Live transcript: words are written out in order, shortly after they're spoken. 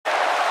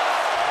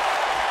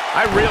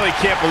I really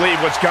can't believe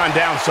what's gone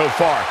down so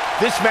far.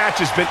 This match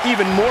has been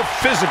even more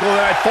physical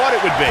than I thought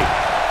it would be.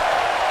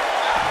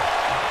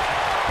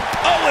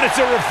 Oh, and it's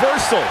a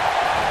reversal.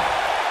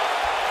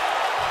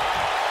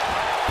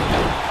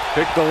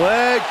 Pick the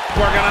leg.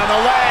 Working on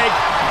the leg.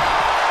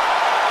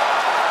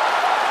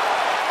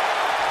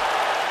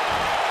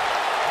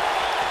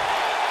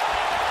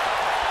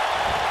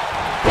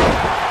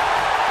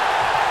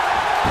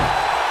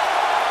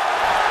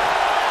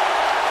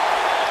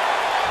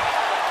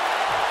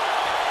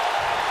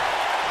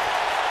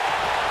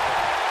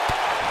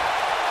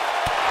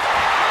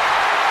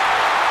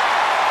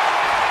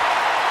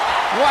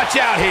 Watch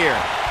out here.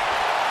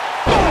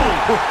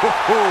 Boom!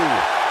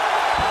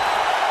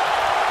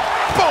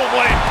 Boom,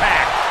 what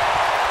impact.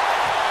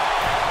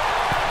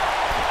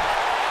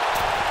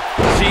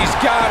 She's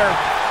got her.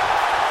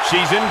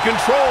 She's in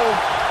control.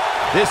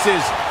 This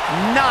is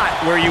not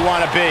where you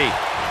want to be.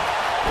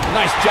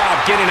 Nice job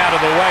getting out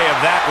of the way of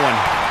that one.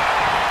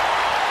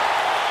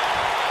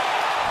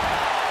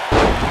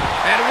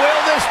 And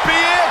will this be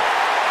it?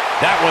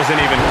 That wasn't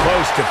even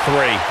close to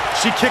 3.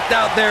 She kicked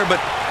out there, but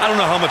I don't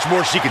know how much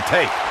more she could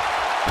take.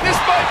 This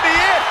might be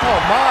it. Oh,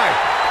 my.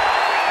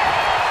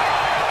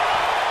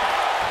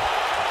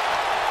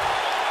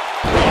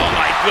 Oh,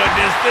 my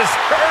goodness, this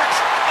hurts.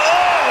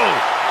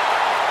 Oh!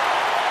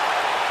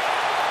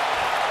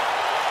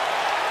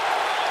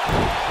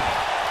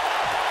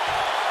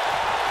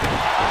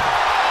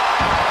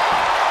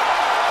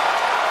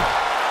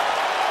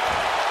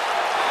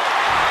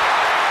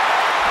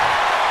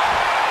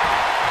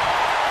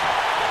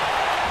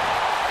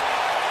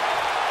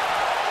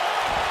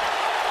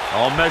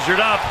 All measured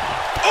up.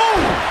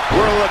 Oh!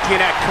 We're looking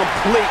at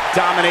complete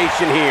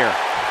domination here.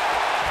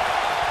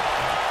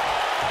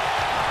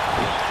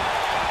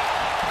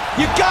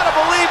 You gotta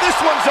believe this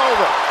one's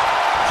over.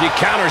 She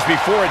counters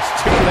before it's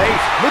too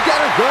late. Look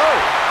at her go.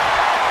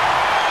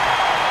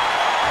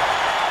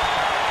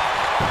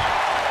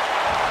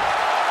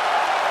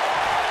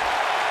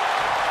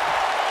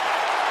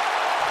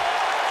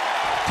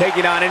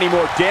 Taking on any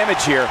more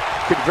damage here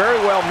could very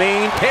well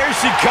mean here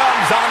she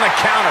comes on the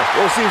counter.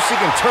 We'll see if she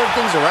can turn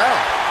things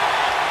around.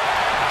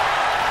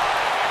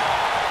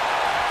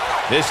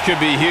 This could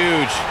be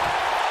huge.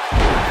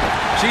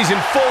 She's in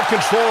full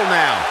control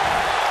now.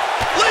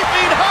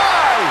 Leaping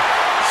high!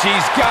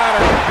 She's got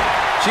her.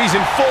 She's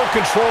in full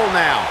control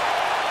now.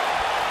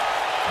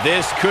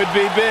 This could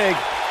be big.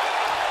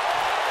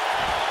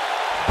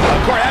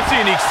 Of course, that's a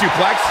unique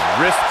suplex.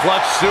 Wrist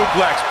clutch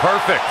suplex,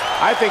 perfect.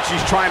 I think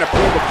she's trying to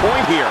prove a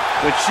point here.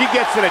 When she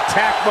gets in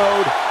attack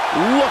mode,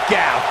 look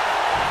out.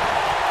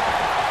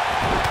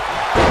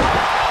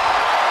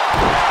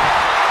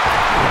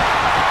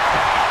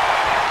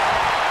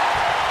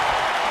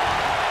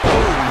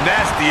 Ooh,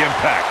 nasty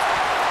impact.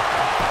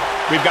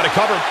 We've got to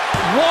cover.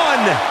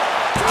 1,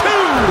 2.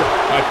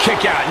 A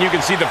kick out, and you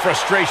can see the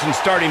frustration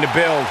starting to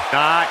build.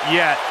 Not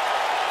yet.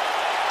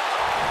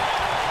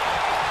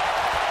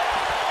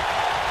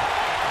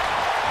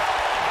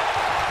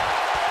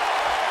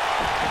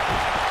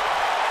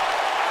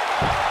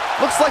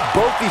 Looks like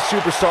both these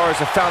superstars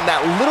have found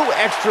that little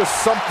extra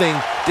something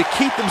to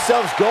keep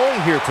themselves going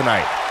here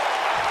tonight.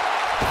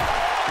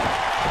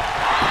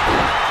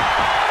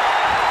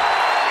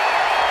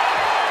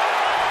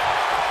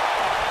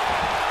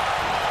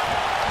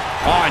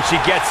 Oh, and she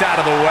gets out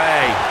of the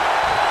way.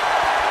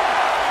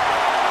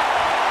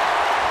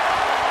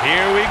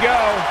 Here we go.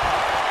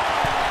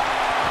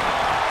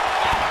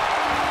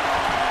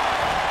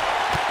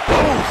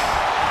 Oof.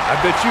 I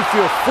bet you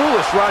feel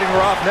foolish riding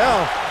her off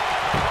now.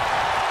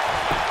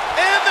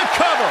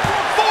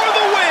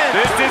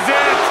 This is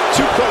it.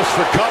 Too close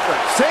for cover.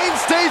 Sane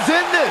stays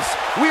in this.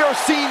 We are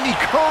seeing the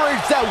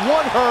courage that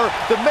won her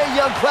the Mae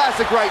Young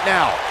Classic right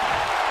now.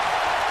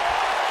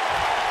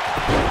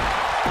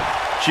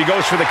 She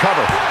goes for the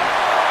cover.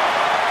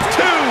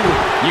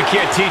 2. You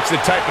can't teach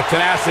the type of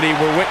tenacity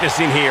we're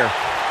witnessing here.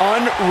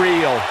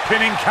 Unreal.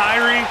 Pinning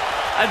Kairi?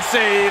 I'd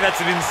say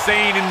that's an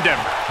insane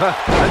endeavor.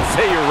 I'd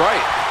say you're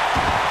right.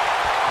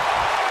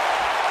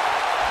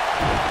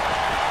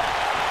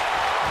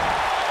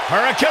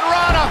 Hurricane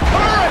Rana!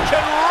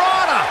 Hurricane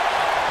Rana!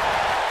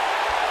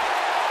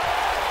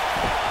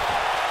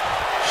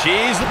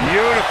 She's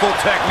Beautiful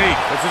technique.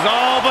 This is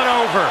all but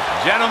over.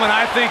 Gentlemen,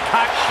 I think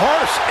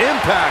harsh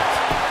impact.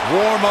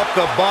 Warm up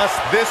the bus.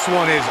 This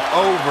one is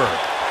over.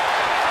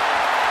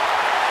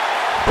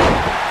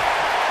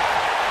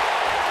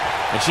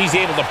 And she's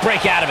able to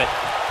break out of it.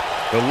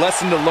 The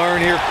lesson to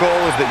learn here,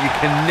 Cole, is that you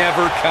can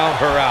never count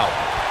her out.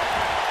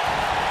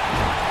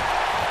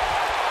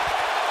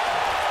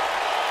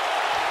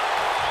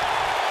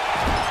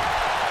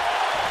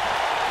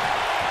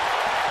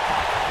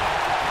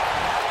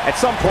 At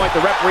some point,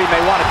 the referee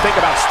may want to think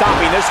about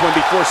stopping this one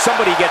before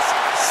somebody gets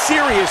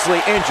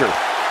seriously injured.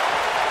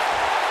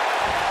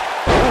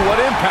 Ooh, what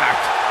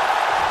impact.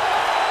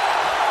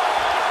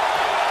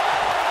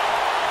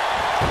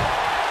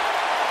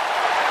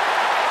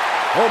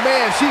 Oh,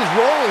 man, she's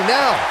rolling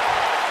now.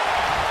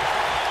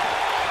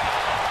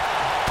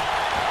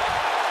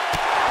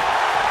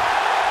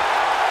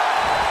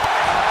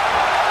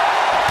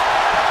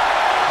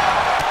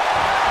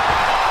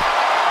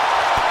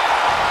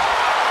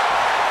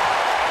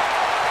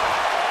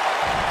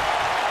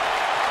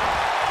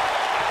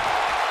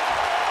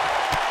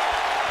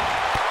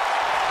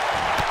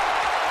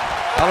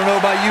 I don't know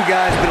about you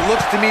guys, but it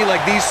looks to me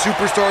like these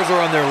superstars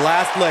are on their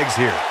last legs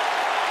here.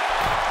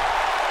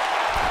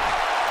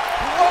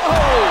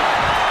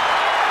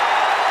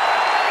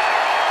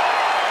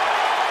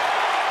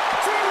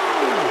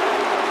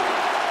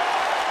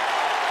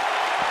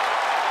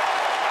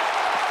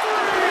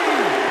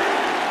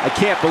 I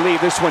can't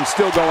believe this one's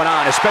still going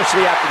on,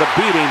 especially after the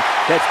beating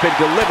that's been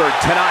delivered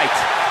tonight.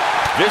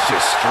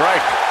 Vicious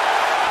strike.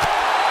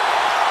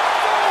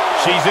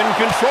 She's in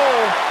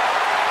control.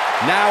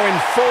 Now in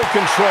full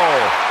control.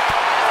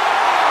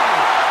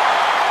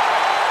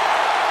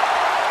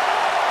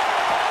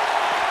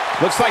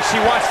 Looks like she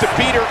wants to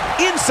beat her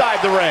inside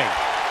the ring.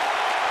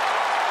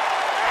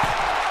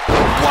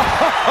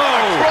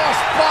 Whoa! Cross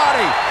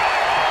body.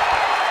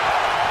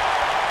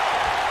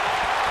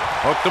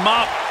 Hooked him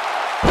up.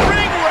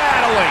 Ring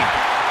rattling.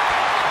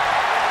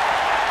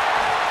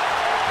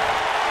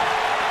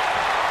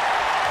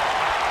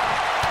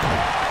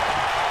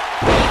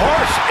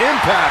 Harsh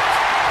impact.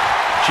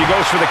 She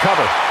goes for the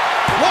cover.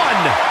 1,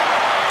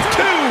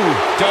 2.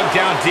 Dug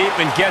down deep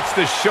and gets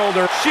the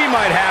shoulder. She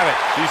might have it.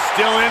 She's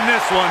still in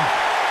this one.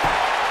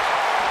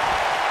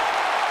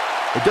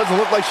 It doesn't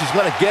look like she's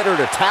going to get her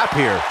to tap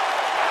here.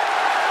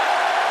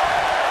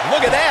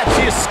 Look at that.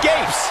 She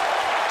escapes.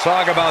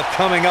 Talk about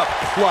coming up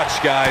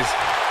clutch, guys.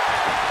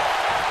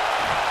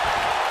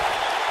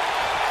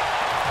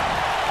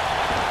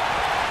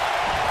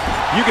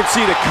 You can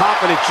see the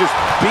confidence just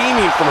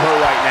beaming from her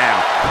right now.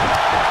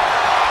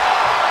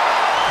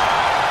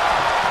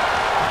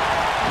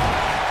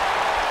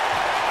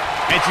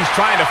 And she's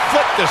trying to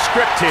flip the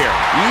script here.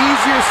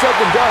 Easier said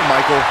than done,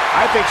 Michael.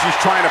 I think she's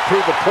trying to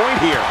prove a point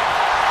here.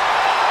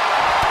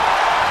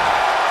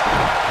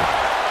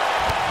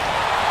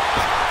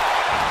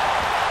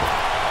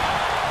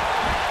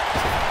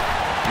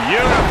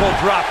 Beautiful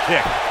drop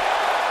kick.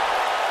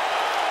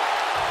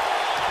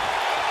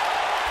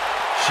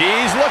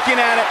 She's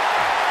looking at it.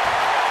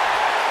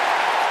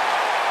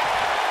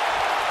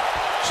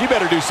 She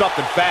better do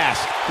something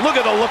fast. Look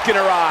at the look in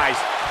her eyes.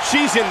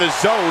 She's in the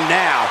zone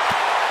now.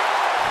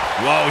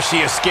 Whoa, she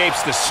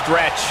escapes the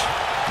stretch.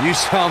 You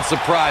sound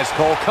surprised,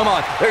 Cole. Come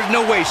on. There's no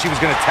way she was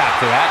going to tap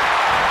to that.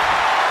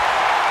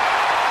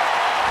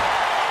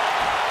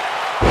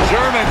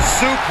 German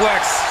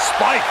suplex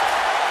spike.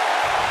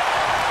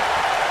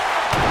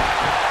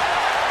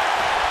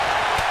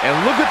 And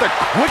look at the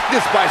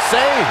quickness by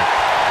Sane.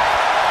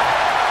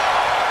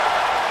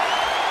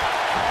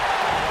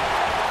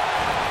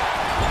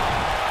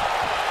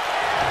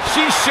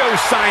 She shows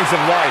signs of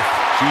life.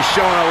 She's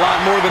showing a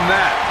lot more than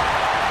that.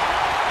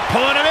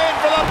 Pulling him in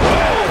for the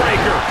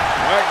breaker.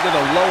 Right to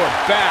the lower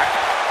back.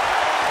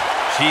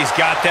 She's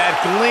got that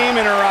gleam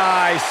in her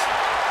eyes.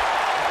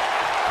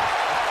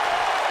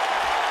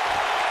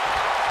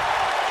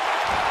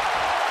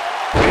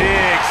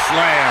 Big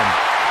slam.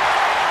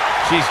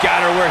 She's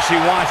got her where she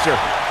wants her.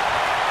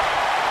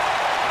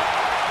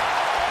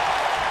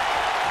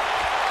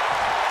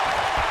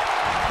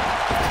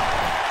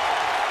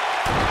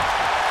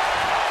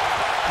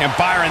 And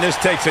Byron, this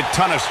takes a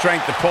ton of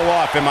strength to pull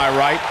off, am I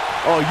right?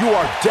 Oh, you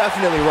are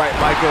definitely right,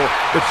 Michael.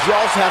 But you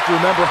also have to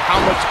remember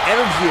how much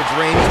energy it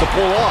drains to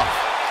pull off.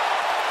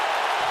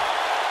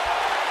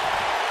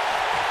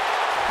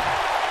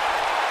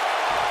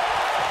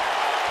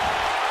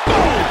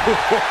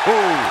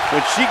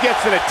 When she gets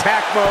in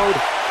attack mode,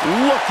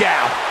 look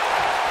out.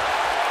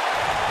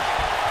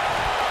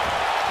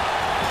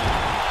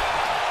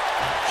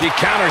 She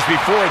counters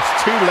before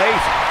it's too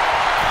late.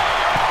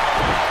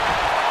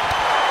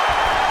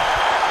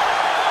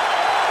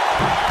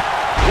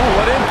 Ooh,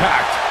 what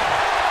impact.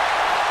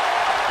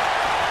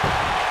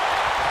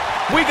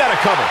 We got a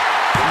cover.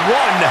 1,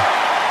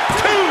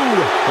 2.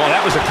 Well,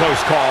 that was a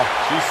close call.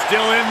 She's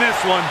still in this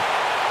one.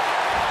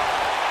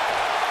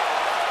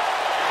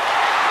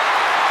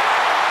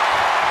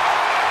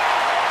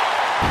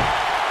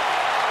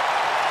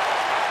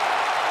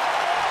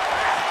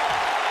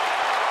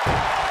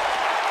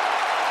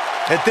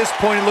 At this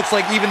point, it looks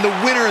like even the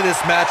winner of this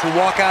match will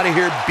walk out of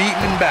here beaten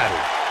and battered.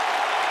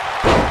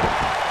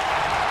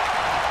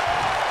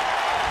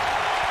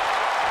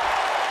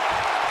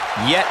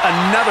 Yet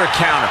another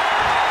counter.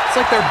 It's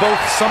like they're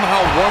both somehow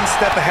one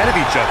step ahead of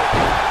each other.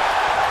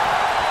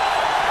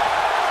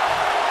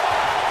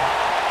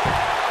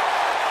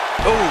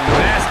 Oh,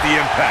 nasty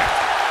impact.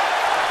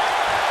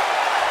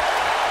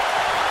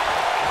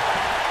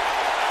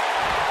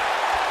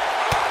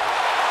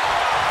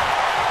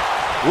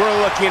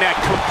 We're looking at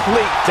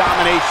complete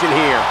domination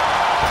here.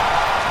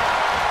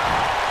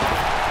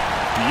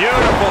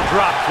 Beautiful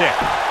drop kick.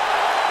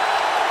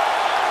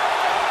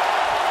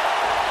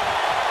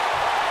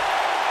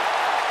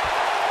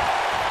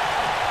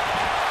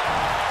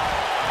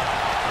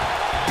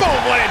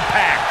 Boom, what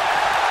impact.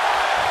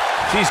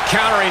 She's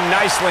countering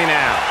nicely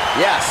now.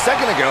 Yeah, a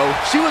second ago,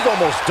 she was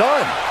almost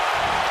done.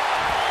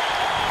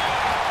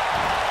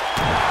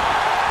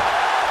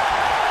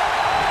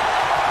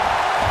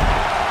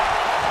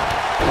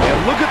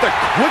 And look at the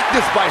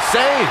quickness by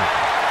Sane.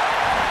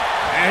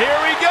 And here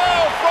we go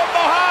from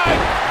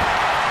behind.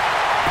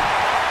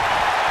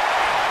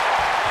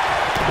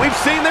 We've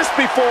seen this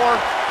before.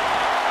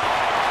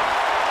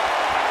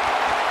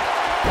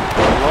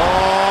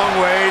 Long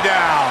way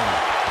down.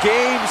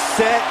 Game,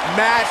 set,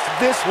 match.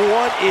 This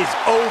one is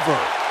over.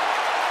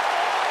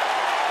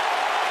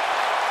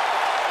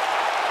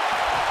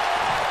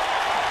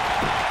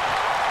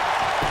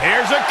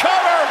 Here's a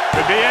cover.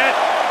 Could be it.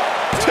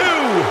 2.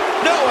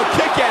 No, a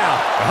kick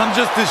out. I'm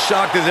just as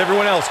shocked as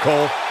everyone else,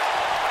 Cole.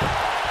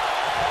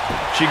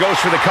 She goes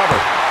for the cover.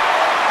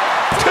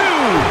 2.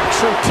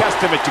 True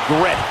testament to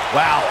grit.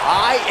 Wow,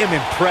 I am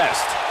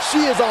impressed.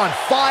 She is on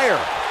fire.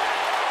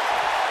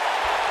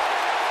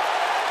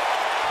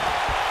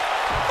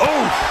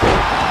 Oh!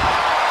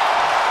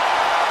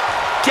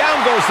 Down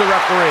goes the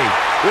referee.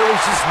 There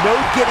was just no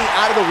getting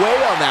out of the way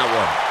on that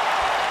one.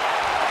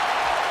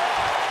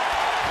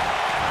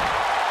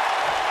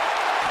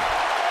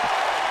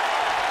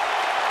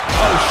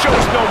 Oh,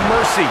 shows no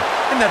mercy.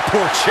 And that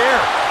poor chair.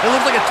 It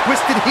looks like a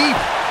twisted heap.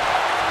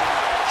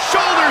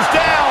 Shoulders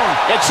down.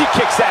 And she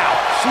kicks out.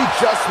 She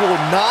just will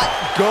not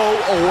go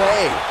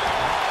away.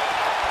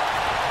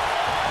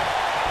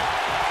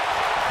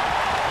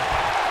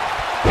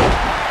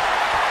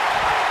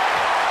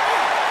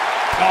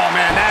 Oh,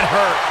 man, that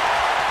hurt.